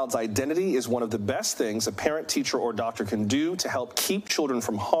transgender child's identity is one of the best things a parent, teacher, or doctor can do to help keep children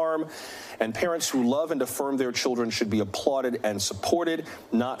from harm, and parents who love and affirm their children should be applauded and supported,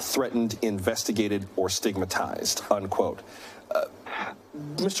 not threatened, investigated, or stigmatized, unquote.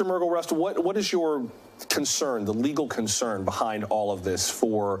 Mr. Mergel-Rust, what is your concern, the legal concern behind all of this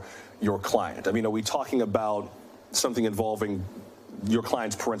for your client? I mean, are we talking about something involving your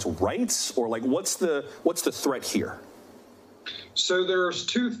client's parental rights, or like what's the threat here? So there's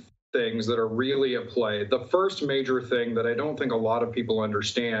two things that are really at play. The first major thing that I don't think a lot of people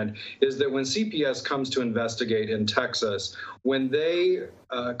understand is that when CPS comes to investigate in Texas, when they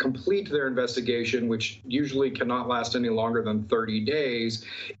complete their investigation, which usually cannot last any longer than 30 days,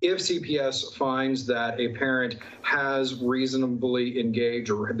 if CPS finds that a parent has reasonably engaged,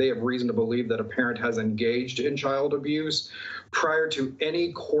 or they have reason to believe that a parent has engaged in child abuse, prior to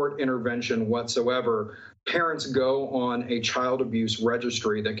any court intervention whatsoever, parents go on a child abuse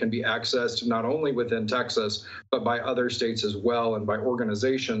registry that can be accessed not only within Texas, but by other states as well, and by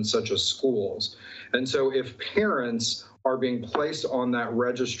organizations such as schools. And so if parents are being placed on that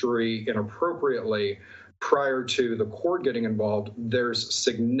registry inappropriately prior to the court getting involved, there's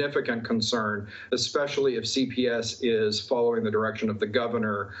significant concern, especially if CPS is following the direction of the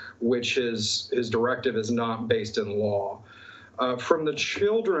governor, which his directive is not based in law. From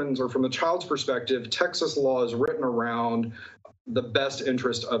the child's perspective, Texas law is written around the best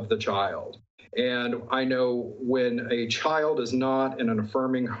interest of the child. And I know when a child is not in an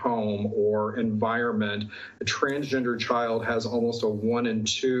affirming home or environment, a transgender child has almost a 1 in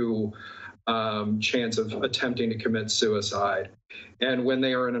 2 chance of attempting to commit suicide. And when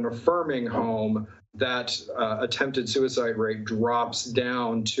they are in an affirming home, that attempted suicide rate drops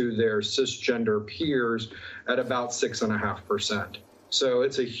down to their cisgender peers at about 6.5%. So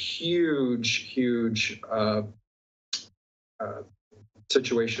it's a huge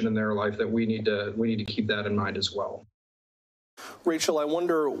situation in their life that we need to keep that in mind as well. Rachel, I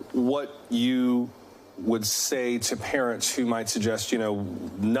wonder what you would say to parents who might suggest,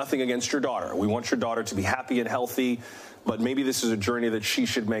 nothing against your daughter. We want your daughter to be happy and healthy, but maybe this is a journey that she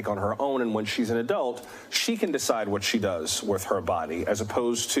should make on her own, and when she's an adult, she can decide what she does with her body, as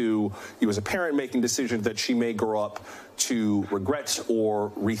opposed to you as a parent making decisions that she may grow up to regret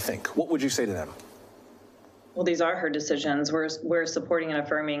or rethink. What would you say to them? Well, these are her decisions. We're supporting and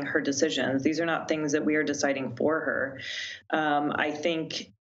affirming her decisions. These are not things that we are deciding for her. I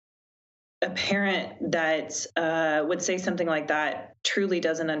think a parent that would say something like that truly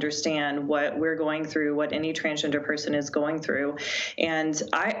doesn't understand what we're going through, what any transgender person is going through. And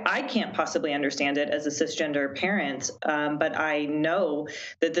I can't possibly understand it as a cisgender parent, but I know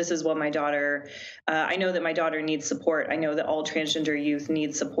that this is what my daughter, I know that my daughter needs support. I know that all transgender youth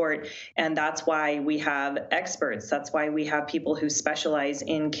need support. And that's why we have experts. That's why we have people who specialize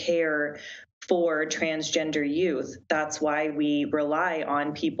in care for transgender youth. That's why we rely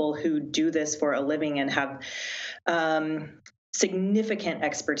on people who do this for a living and have significant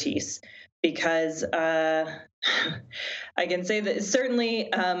expertise, because I can say that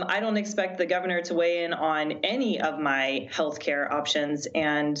certainly I don't expect the governor to weigh in on any of my healthcare options,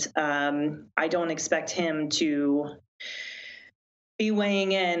 and I don't expect him to be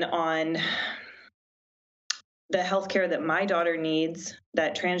weighing in on the healthcare that my daughter needs,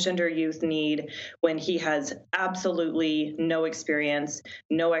 that transgender youth need, when he has absolutely no experience,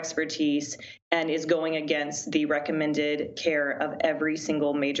 no expertise, and is going against the recommended care of every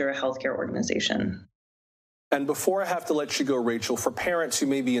single major healthcare organization. And before I have to let you go, Rachel, for parents who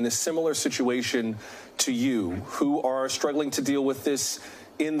may be in a similar situation to you, who are struggling to deal with this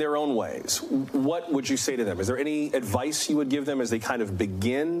in their own ways, what would you say to them? Is there any advice you would give them as they kind of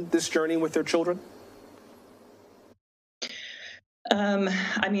begin this journey with their children?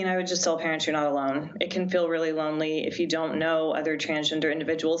 I would just tell parents you're not alone. It can feel really lonely if you don't know other transgender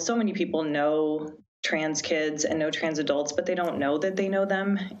individuals. So many people know trans kids and know trans adults, but they don't know that they know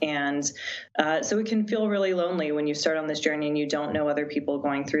them. And so it can feel really lonely when you start on this journey and you don't know other people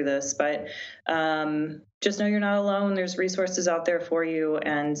going through this. But just know you're not alone. There's resources out there for you,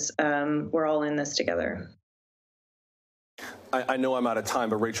 and we're all in this together. I know I'm out of time,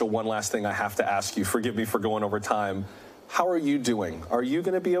 but Rachel, one last thing I have to ask you. Forgive me for going over time. How are you doing? Are you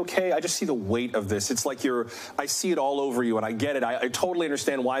going to be okay? I just see the weight of this. It's like I see it all over you, and I get it. I totally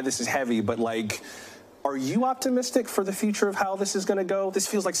understand why this is heavy, but are you optimistic for the future of how this is going to go? This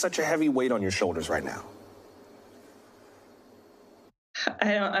feels like such a heavy weight on your shoulders right now.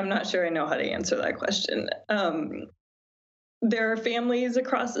 I'm not sure I know how to answer that question. There are families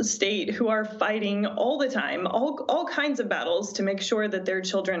across the state who are fighting all the time, all kinds of battles to make sure that their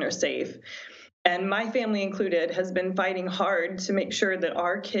children are safe. And my family included has been fighting hard to make sure that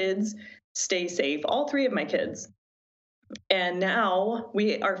our kids stay safe, all 3 of my kids. And now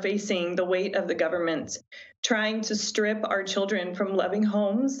we are facing the weight of the government trying to strip our children from loving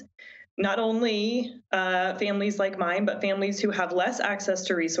homes, not only families like mine, but families who have less access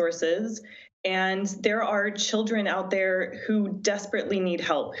to resources. And there are children out there who desperately need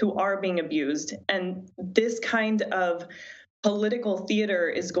help, who are being abused. And this kind of political theater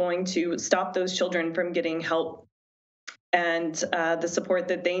is going to stop those children from getting help and the support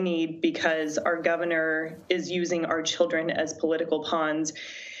that they need, because our governor is using our children as political pawns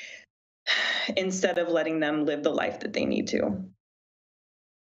instead of letting them live the life that they need to.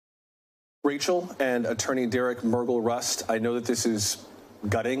 Rachel and Attorney Derek Mergel-Rust, I know that this is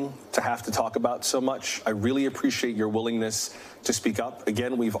gutting to have to talk about so much. I really appreciate your willingness to speak up.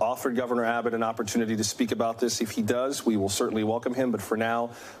 Again, we've offered Governor Abbott an opportunity to speak about this. If he does, we will certainly welcome him. But for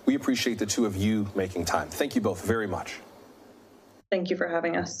now, we appreciate the two of you making time. Thank you both very much. Thank you for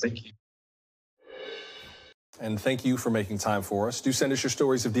having us. Thank you. And thank you for making time for us. Do send us your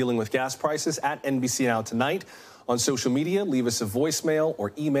stories of dealing with gas prices at NBC Now Tonight. On social media, leave us a voicemail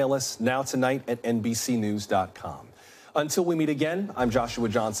or email us nowtonight@nbcnews.com. Until we meet again, I'm Joshua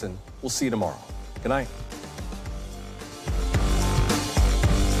Johnson. We'll see you tomorrow. Good night.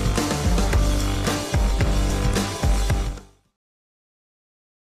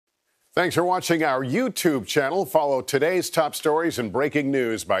 Thanks for watching our YouTube channel. Follow today's top stories and breaking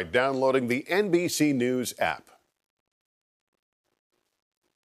news by downloading the NBC News app.